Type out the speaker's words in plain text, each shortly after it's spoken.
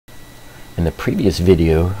In the previous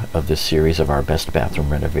video of this series of our best bathroom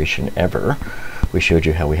renovation ever, we showed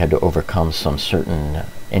you how we had to overcome some certain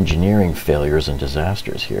engineering failures and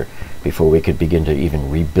disasters here before we could begin to even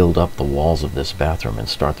rebuild up the walls of this bathroom and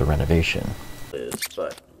start the renovation.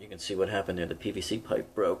 But you can see what happened there. The PVC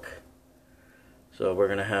pipe broke. So we're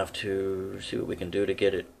going to have to see what we can do to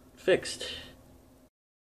get it fixed.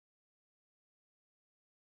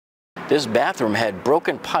 This bathroom had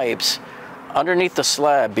broken pipes underneath the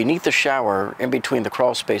slab, beneath the shower, in between the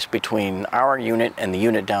crawl space between our unit and the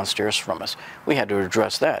unit downstairs from us. We had to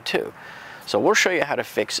address that too. So we'll show you how to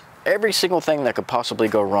fix every single thing that could possibly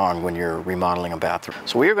go wrong when you're remodeling a bathroom.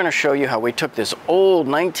 So we are going to show you how we took this old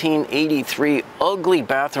 1983 ugly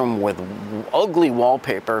bathroom with ugly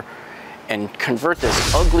wallpaper and convert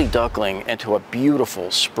this ugly duckling into a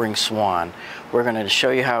beautiful spring swan. We're going to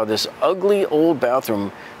show you how this ugly old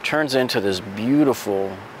bathroom turns into this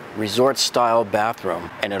beautiful resort style bathroom,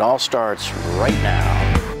 and it all starts right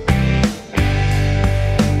now.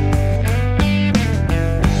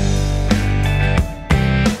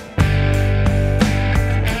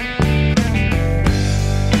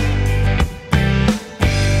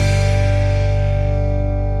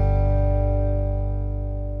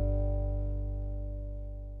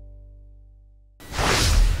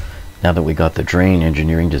 Now that we got the drain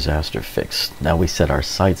engineering disaster fixed, now we set our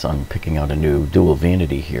sights on picking out a new dual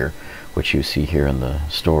vanity here, which you see here in the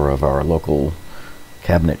store of our local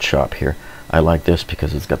cabinet shop here. I like this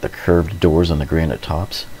because it's got the curved doors and the granite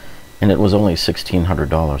tops, and it was only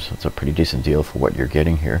 $1,600. It's a pretty decent deal for what you're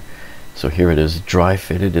getting here. So here it is, dry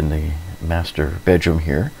fitted in the master bedroom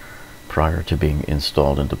here, prior to being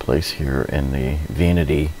installed into place here in the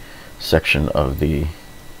vanity section of the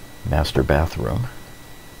master bathroom.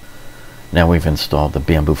 Now we've installed the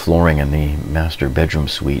bamboo flooring in the master bedroom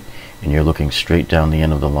suite, and you're looking straight down the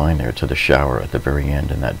end of the line there to the shower at the very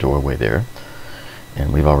end in that doorway there.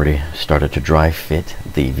 And we've already started to dry fit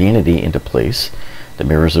the vanity into place. The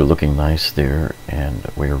mirrors are looking nice there, and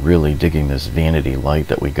we're really digging this vanity light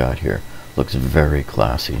that we got here. Looks very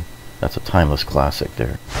classy. That's a timeless classic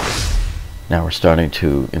there. Now we're starting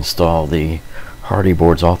to install the Hardy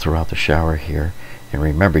boards all throughout the shower here. And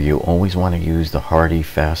remember, you always want to use the Hardy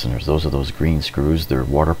fasteners. Those are those green screws. They're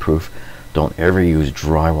waterproof. Don't ever use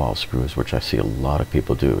drywall screws, which I see a lot of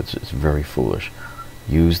people do. It's very foolish.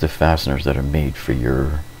 Use the fasteners that are made for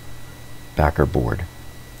your backer board.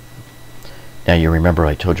 Now you remember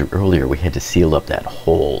I told you earlier we had to seal up that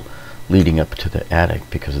hole leading up to the attic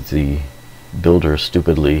because the builder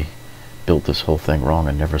stupidly built this whole thing wrong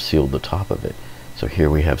and never sealed the top of it. So here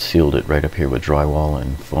we have sealed it right up here with drywall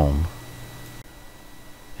and foam.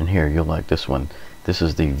 And here, you'll like this one. This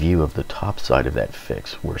is the view of the top side of that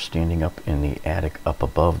fix. We're standing up in the attic up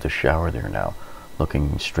above the shower there now,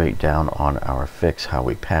 looking straight down on our fix, how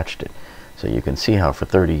we patched it. So you can see how for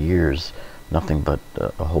 30 years, nothing but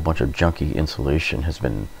a whole bunch of junky insulation has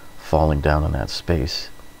been falling down in that space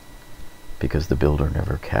because the builder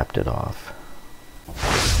never capped it off.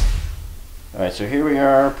 Alright, so here we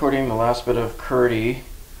are putting the last bit of Kerdi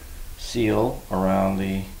seal around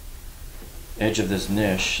the edge of this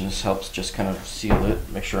niche, and this helps just kind of seal it,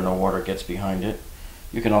 make sure no water gets behind it.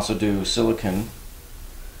 You can also do silicone,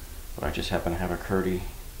 but I just happen to have a Kerdi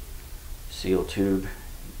seal tube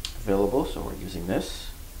available, so we're using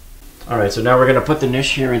this. Alright, so now we're going to put the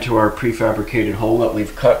niche here into our prefabricated hole that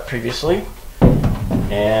we've cut previously,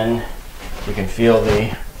 and you can feel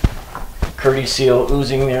the Kerdi seal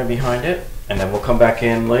oozing there behind it, and then we'll come back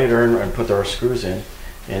in later and put our screws in,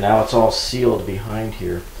 and now it's all sealed behind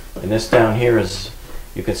here. And this down here, is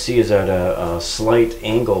you can see, is at a slight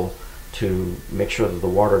angle to make sure that the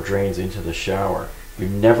water drains into the shower. You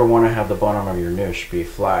never want to have the bottom of your niche be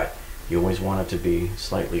flat. You always want it to be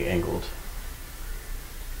slightly angled.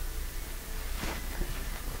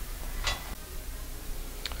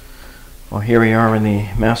 Well, here we are in the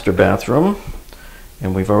master bathroom,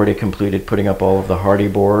 and we've already completed putting up all of the Hardy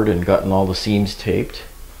board and gotten all the seams taped.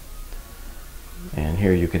 And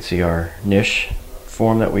here you can see our niche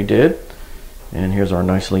form that we did, and here's our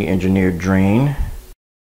nicely engineered drain.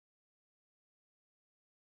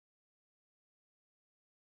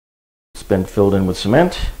 It's been filled in with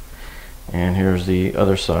cement, and here's the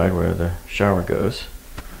other side where the shower goes.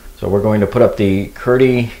 So we're going to put up the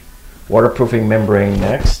Kerdi waterproofing membrane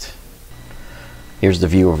next. Here's the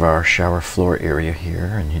view of our shower floor area here,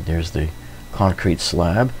 and there's the concrete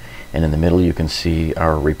slab, and in the middle you can see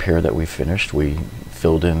our repair that we finished. We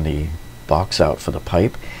filled in the box out for the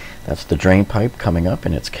pipe. That's the drain pipe coming up,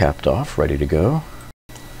 and it's capped off, ready to go.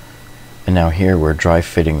 And now here we're dry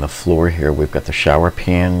fitting the floor here. We've got the shower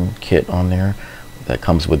pan kit on there that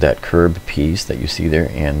comes with that curb piece that you see there,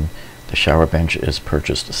 and The shower bench is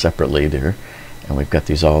purchased separately there, and we've got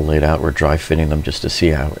these all laid out. We're dry fitting them just to see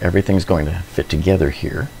how everything's going to fit together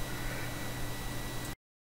here.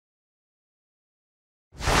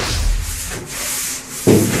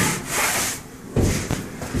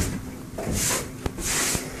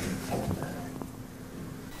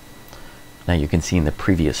 Now you can see in the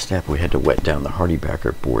previous step we had to wet down the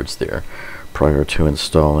Hardibacker boards there prior to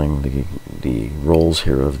installing the rolls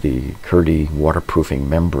here of the Kerdi waterproofing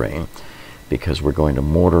membrane, because we're going to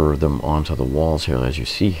mortar them onto the walls here as you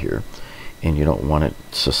see here, and you don't want it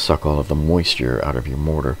to suck all of the moisture out of your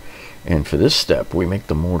mortar. And for this step we make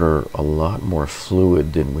the mortar a lot more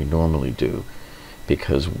fluid than we normally do,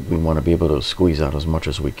 because we want to be able to squeeze out as much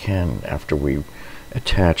as we can after we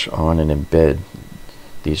attach on and embed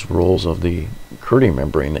these rolls of the Kerdi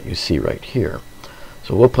membrane that you see right here.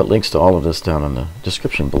 So we'll put links to all of this down in the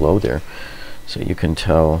description below there, so you can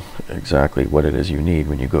tell exactly what it is you need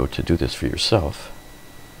when you go to do this for yourself.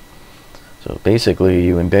 So basically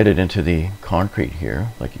you embed it into the concrete here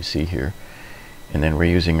like you see here, and then we're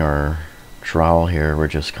using our trowel here. We're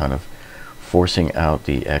just kind of forcing out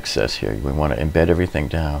the excess here. We want to embed everything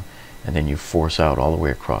down, and then you force out all the way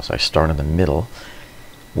across. I start in the middle,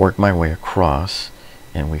 work my way across,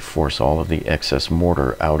 and we force all of the excess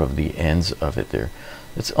mortar out of the ends of it there.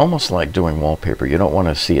 It's almost like doing wallpaper. You don't want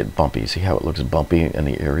to see it bumpy. See how it looks bumpy in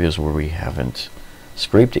the areas where we haven't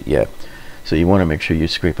scraped it yet? So you want to make sure you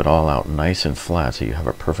scrape it all out nice and flat, so you have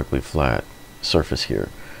a perfectly flat surface here,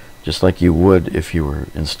 just like you would if you were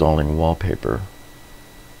installing wallpaper.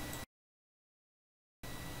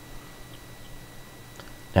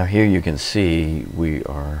 Now here you can see we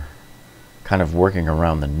are kind of working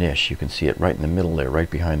around the niche. You can see it right in the middle there, right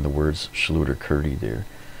behind the words Schluter Kerdi there.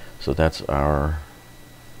 So that's our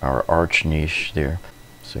arch niche there.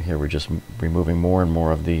 So here we're just removing more and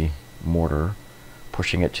more of the mortar,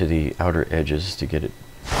 pushing it to the outer edges to get it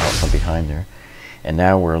out from behind there. And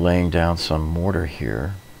now we're laying down some mortar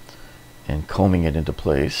here and combing it into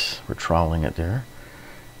place. We're troweling it there.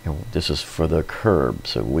 And this is for the curb,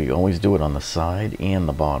 so we always do it on the side and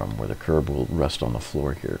the bottom where the curb will rest on the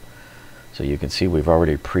floor here. So you can see we've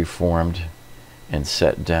already preformed and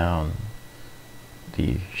set down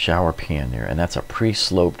the shower pan there, and that's a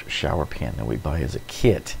pre-sloped shower pan that we buy as a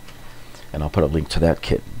kit, and I'll put a link to that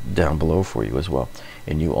kit down below for you as well.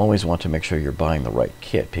 And you always want to make sure you're buying the right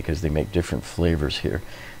kit, because they make different flavors here.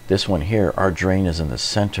 This one here, our drain is in the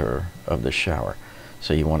center of the shower,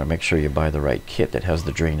 so you want to make sure you buy the right kit that has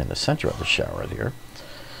the drain in the center of the shower there.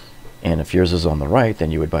 And if yours is on the right,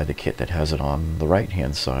 then you would buy the kit that has it on the right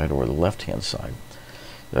hand side or the left hand side.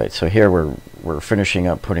 Right, so here we're finishing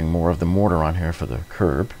up putting more of the mortar on here for the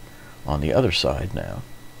curb on the other side now.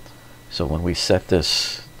 So when we set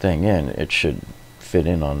this thing in, it should fit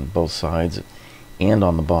in on both sides and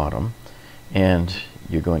on the bottom. And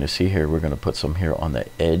you're going to see here, we're going to put some here on the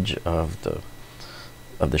edge of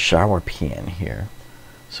the shower pan here.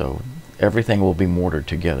 So everything will be mortared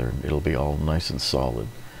together. It'll be all nice and solid.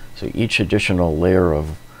 So each additional layer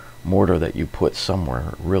of mortar that you put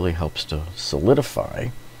somewhere really helps to solidify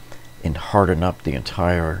and harden up the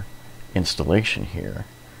entire installation here,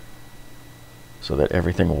 so that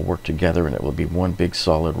everything will work together and it will be one big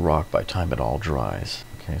solid rock by the time it all dries.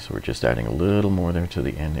 Okay, so we're just adding a little more there to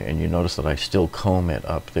the end there, and you notice that I still comb it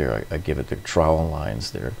up there. I give it the trowel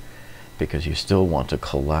lines there because you still want to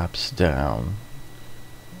collapse down.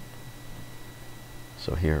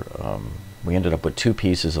 So here we ended up with two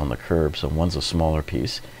pieces on the curb, so one's a smaller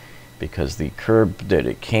piece because the curb that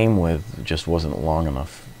it came with just wasn't long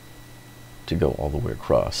enough to go all the way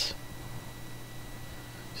across.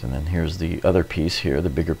 So then here's the other piece here, the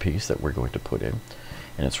bigger piece that we're going to put in.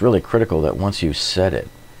 And it's really critical that once you set it,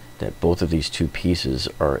 that both of these two pieces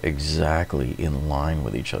are exactly in line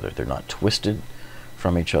with each other. They're not twisted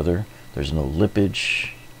from each other. There's no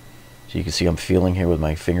lippage. So you can see I'm feeling here with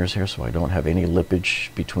my fingers here, so I don't have any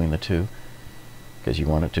lippage between the two, because you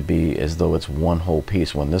want it to be as though it's one whole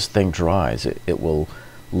piece. When this thing dries, it will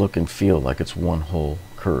look and feel like it's one whole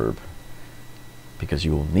curb, because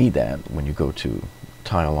you will need that when you go to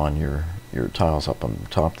tile on your tiles up on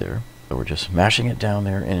top there. So we're just mashing it down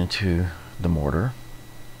there into the mortar.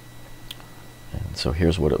 And so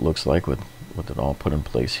here's what it looks like with it all put in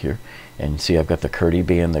place here. And see, I've got the Kerdi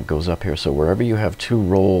band that goes up here. So wherever you have two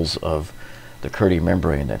rolls of the Kerdi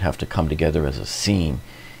membrane that have to come together as a seam,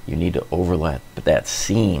 you need to overlap that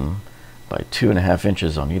seam by 2.5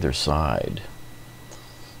 inches on either side.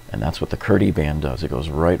 And that's what the Kerdi band does. It goes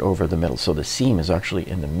right over the middle. So the seam is actually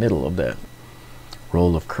in the middle of that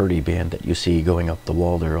roll of Kerdi band that you see going up the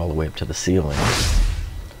wall there all the way up to the ceiling.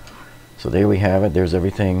 So there we have it. There's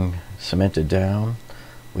everything cemented down,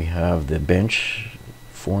 we have the bench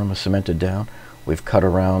form cemented down. We've cut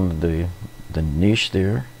around the niche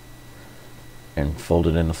there and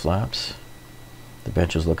folded in the flaps. The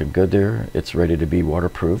bench is looking good there. It's ready to be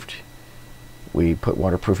waterproofed. We put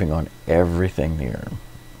waterproofing on everything there.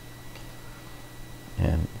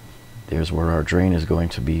 And there's where our drain is going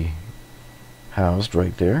to be housed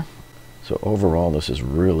right there. So overall, this is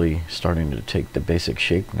really starting to take the basic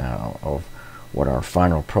shape now of what our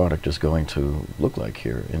final product is going to look like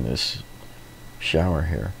here in this shower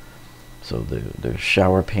here. So the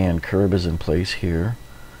shower pan curb is in place here,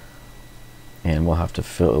 and we'll have to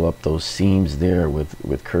fill up those seams there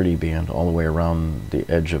with Kerdi band all the way around the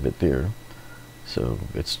edge of it there. So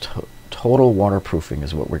it's total waterproofing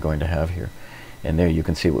is what we're going to have here. And there you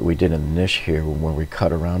can see what we did in the niche here. When we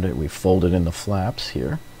cut around it, we folded in the flaps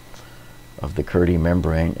here of the Kerdi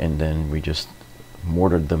membrane, and then we just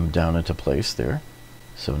mortared them down into place there.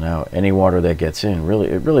 So now any water that gets in,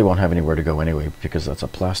 it really won't have anywhere to go anyway, because that's a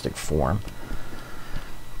plastic form.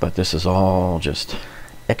 But this is all just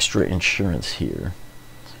extra insurance here.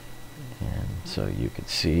 And so you can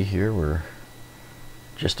see here we're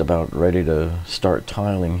just about ready to start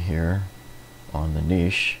tiling here on the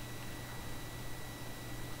niche.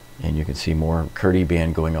 And you can see more Kerdi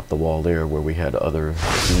band going up the wall there where we had other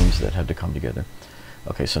seams that had to come together.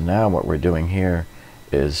 Okay, so now what we're doing here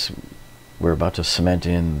is we're about to cement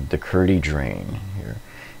in the Kerdi drain here.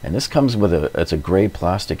 And this comes with it's a gray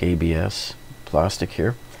plastic ABS plastic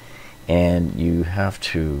here. And you have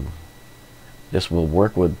to, this will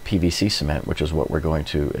work with PVC cement, which is what we're going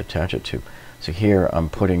to attach it to. So here I'm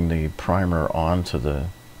putting the primer onto the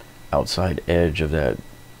outside edge of that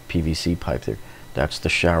PVC pipe there. That's the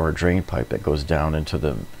shower drain pipe that goes down into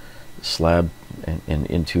the slab and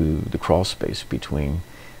into the crawl space between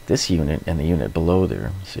this unit and the unit below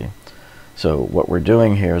there. See? So what we're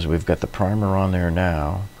doing here is we've got the primer on there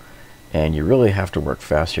now, and you really have to work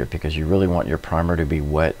fast here because you really want your primer to be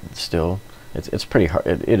wet still. It's pretty hard.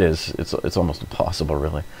 It's almost impossible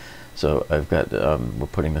really. So I've got we're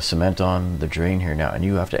putting the cement on the drain here now, and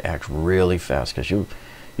you have to act really fast because you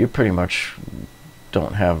pretty much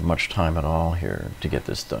don't have much time at all here to get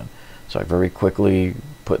this done. So I very quickly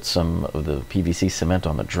put some of the PVC cement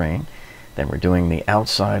on the drain. Then we're doing the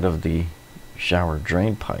outside of the shower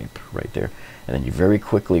drain pipe right there, and then you very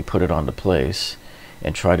quickly put it onto place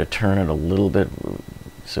and try to turn it a little bit.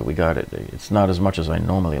 So we got it. It's not as much as I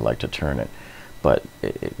normally like to turn it, but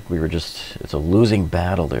it's a losing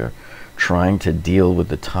battle there trying to deal with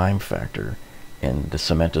the time factor, and the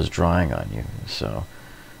cement is drying on you. So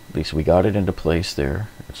at least we got it into place there.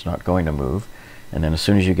 It's not going to move. And then as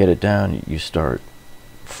soon as you get it down, you start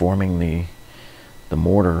forming the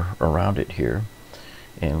mortar around it here.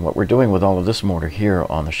 And what we're doing with all of this mortar here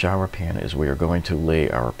on the shower pan is we are going to lay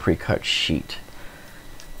our pre-cut sheet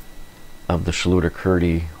of the Schluter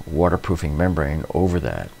Kerdi waterproofing membrane over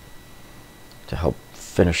that to help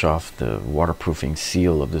finish off the waterproofing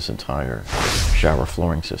seal of this entire shower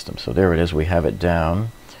flooring system. So there it is. We have it down.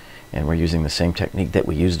 And we're using the same technique that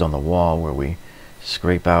we used on the wall, where we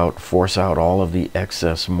scrape out, force out all of the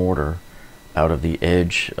excess mortar out of the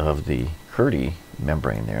edge of the Kerdi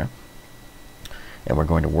membrane there. And we're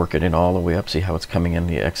going to work it in all the way up. See how it's coming in?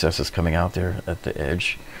 The excess is coming out there at the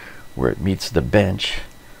edge where it meets the bench.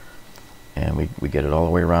 And we get it all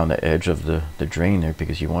the way around the edge of the drain there,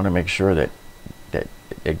 because you want to make sure that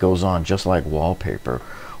it goes on just like wallpaper,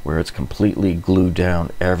 where it's completely glued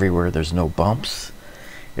down everywhere. There's no bumps.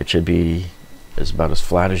 It should be about as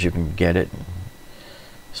flat as you can get it,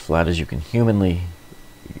 as flat as you can humanly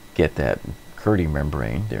get that Kerdi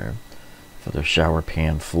membrane there for the shower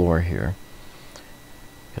pan floor here,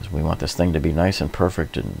 because we want this thing to be nice and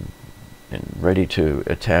perfect and ready to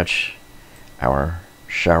attach our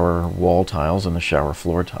shower wall tiles and the shower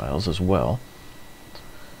floor tiles as well.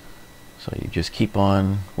 So you just keep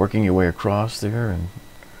on working your way across there and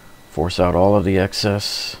force out all of the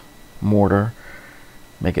excess mortar.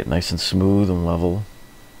 Make it nice and smooth and level.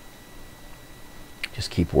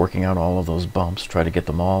 Just keep working out all of those bumps. Try to get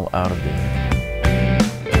them all out of there.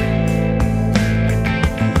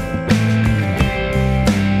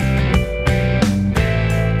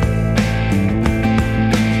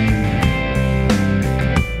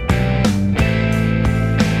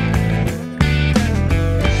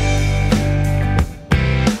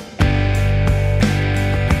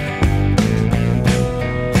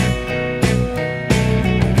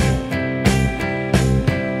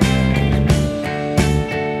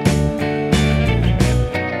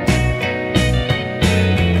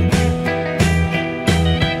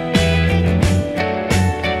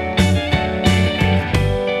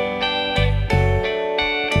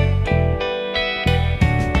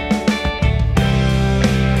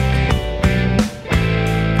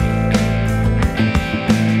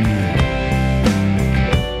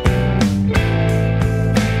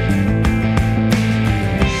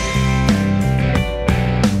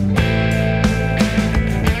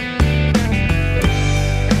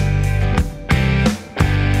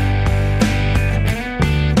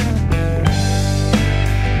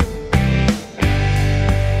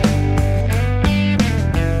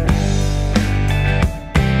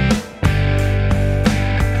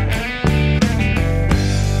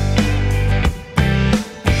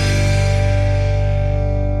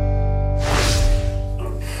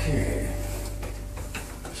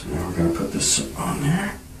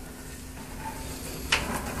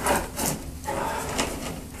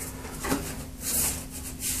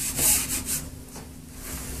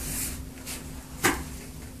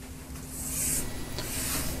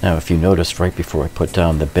 Now if you noticed right before I put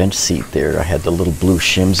down the bench seat there, I had the little blue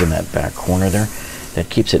shims in that back corner there. That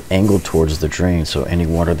keeps it angled towards the drain, so any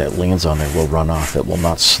water that lands on there will run off. It will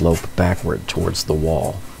not slope backward towards the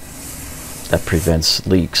wall. That prevents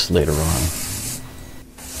leaks later on.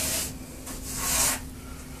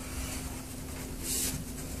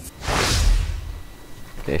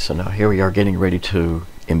 Okay, so now here we are getting ready to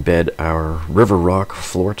embed our river rock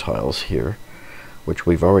floor tiles here, which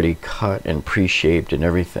we've already cut and pre-shaped and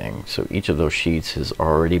everything. So each of those sheets has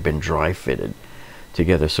already been dry fitted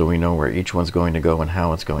together, so we know where each one's going to go and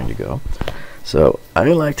how it's going to go. So I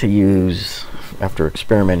like to use, after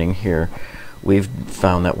experimenting here, we've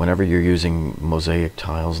found that whenever you're using mosaic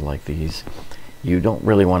tiles like these, you don't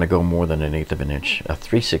really want to go more than 1/8 of an inch. A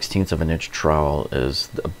 3/16 of an inch trowel is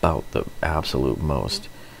about the absolute most.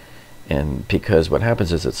 And because what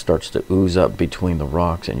happens is it starts to ooze up between the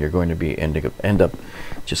rocks, and you're going to be end up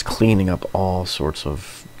just cleaning up all sorts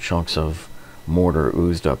of chunks of mortar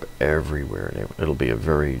oozed up everywhere. It'll be a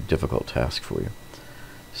very difficult task for you.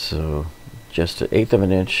 So just 1/8 of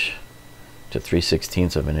an inch to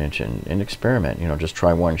 3/16 of an inch, and experiment. You know, just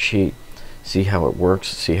try one sheet, see how it works,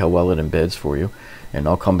 see how well it embeds for you, and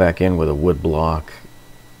I'll come back in with a wood block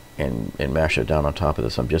and mash it down on top of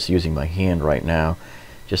this. I'm just using my hand right now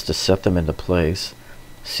just to set them into place,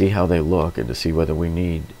 see how they look, and to see whether we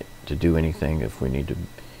need to do anything, if we need to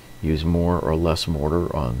use more or less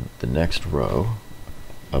mortar on the next row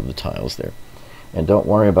of the tiles there. And don't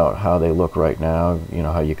worry about how they look right now. You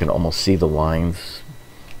know how you can almost see the lines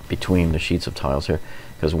between the sheets of tiles here,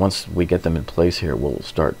 because once we get them in place here, we'll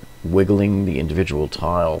start wiggling the individual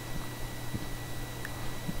tile.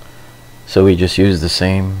 So we just use the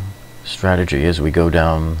same strategy as we go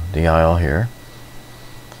down the aisle here,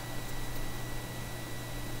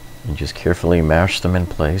 and just carefully mash them in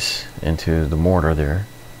place into the mortar there.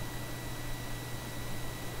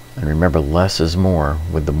 And remember, less is more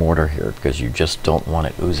with the mortar here, because you just don't want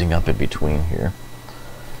it oozing up in between here.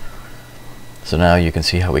 So now you can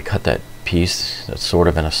see how we cut that piece that's sort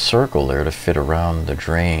of in a circle there to fit around the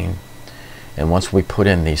drain. And once we put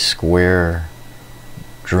in the square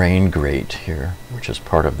drain grate here, which is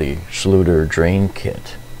part of the Schluter drain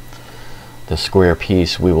kit, the square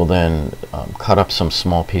piece, we will then cut up some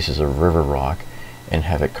small pieces of river rock and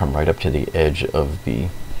have it come right up to the edge of the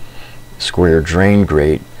square drain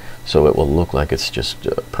grate, so it will look like it's just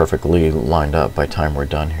perfectly lined up by the time we're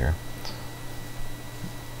done here.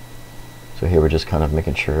 So here we're just kind of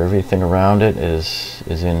making sure everything around it is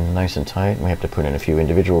in nice and tight. We have to put in a few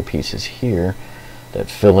individual pieces here that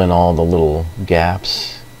fill in all the little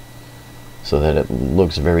gaps so that it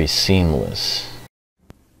looks very seamless.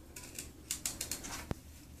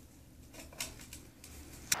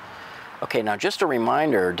 Okay, now just a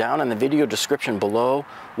reminder, down in the video description below,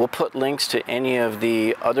 we'll put links to any of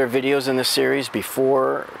the other videos in this series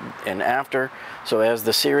before and after. So as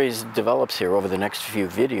the series develops here over the next few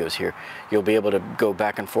videos here, you'll be able to go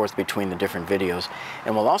back and forth between the different videos.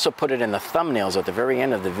 And we'll also put it in the thumbnails at the very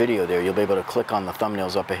end of the video there. You'll be able to click on the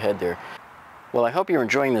thumbnails up ahead there. Well, I hope you're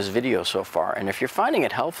enjoying this video so far, and if you're finding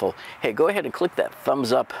it helpful, hey, go ahead and click that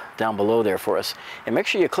thumbs up down below there for us, and make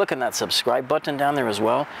sure you click on that subscribe button down there as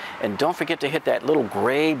well, and don't forget to hit that little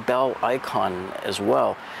gray bell icon as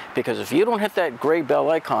well, because if you don't hit that gray bell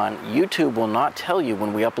icon, YouTube will not tell you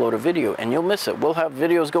when we upload a video, and you'll miss it. We'll have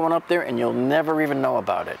videos going up there, and you'll never even know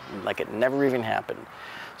about it, like it never even happened.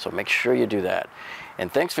 So make sure you do that.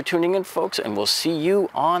 And thanks for tuning in, folks, and we'll see you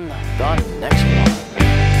on the next one.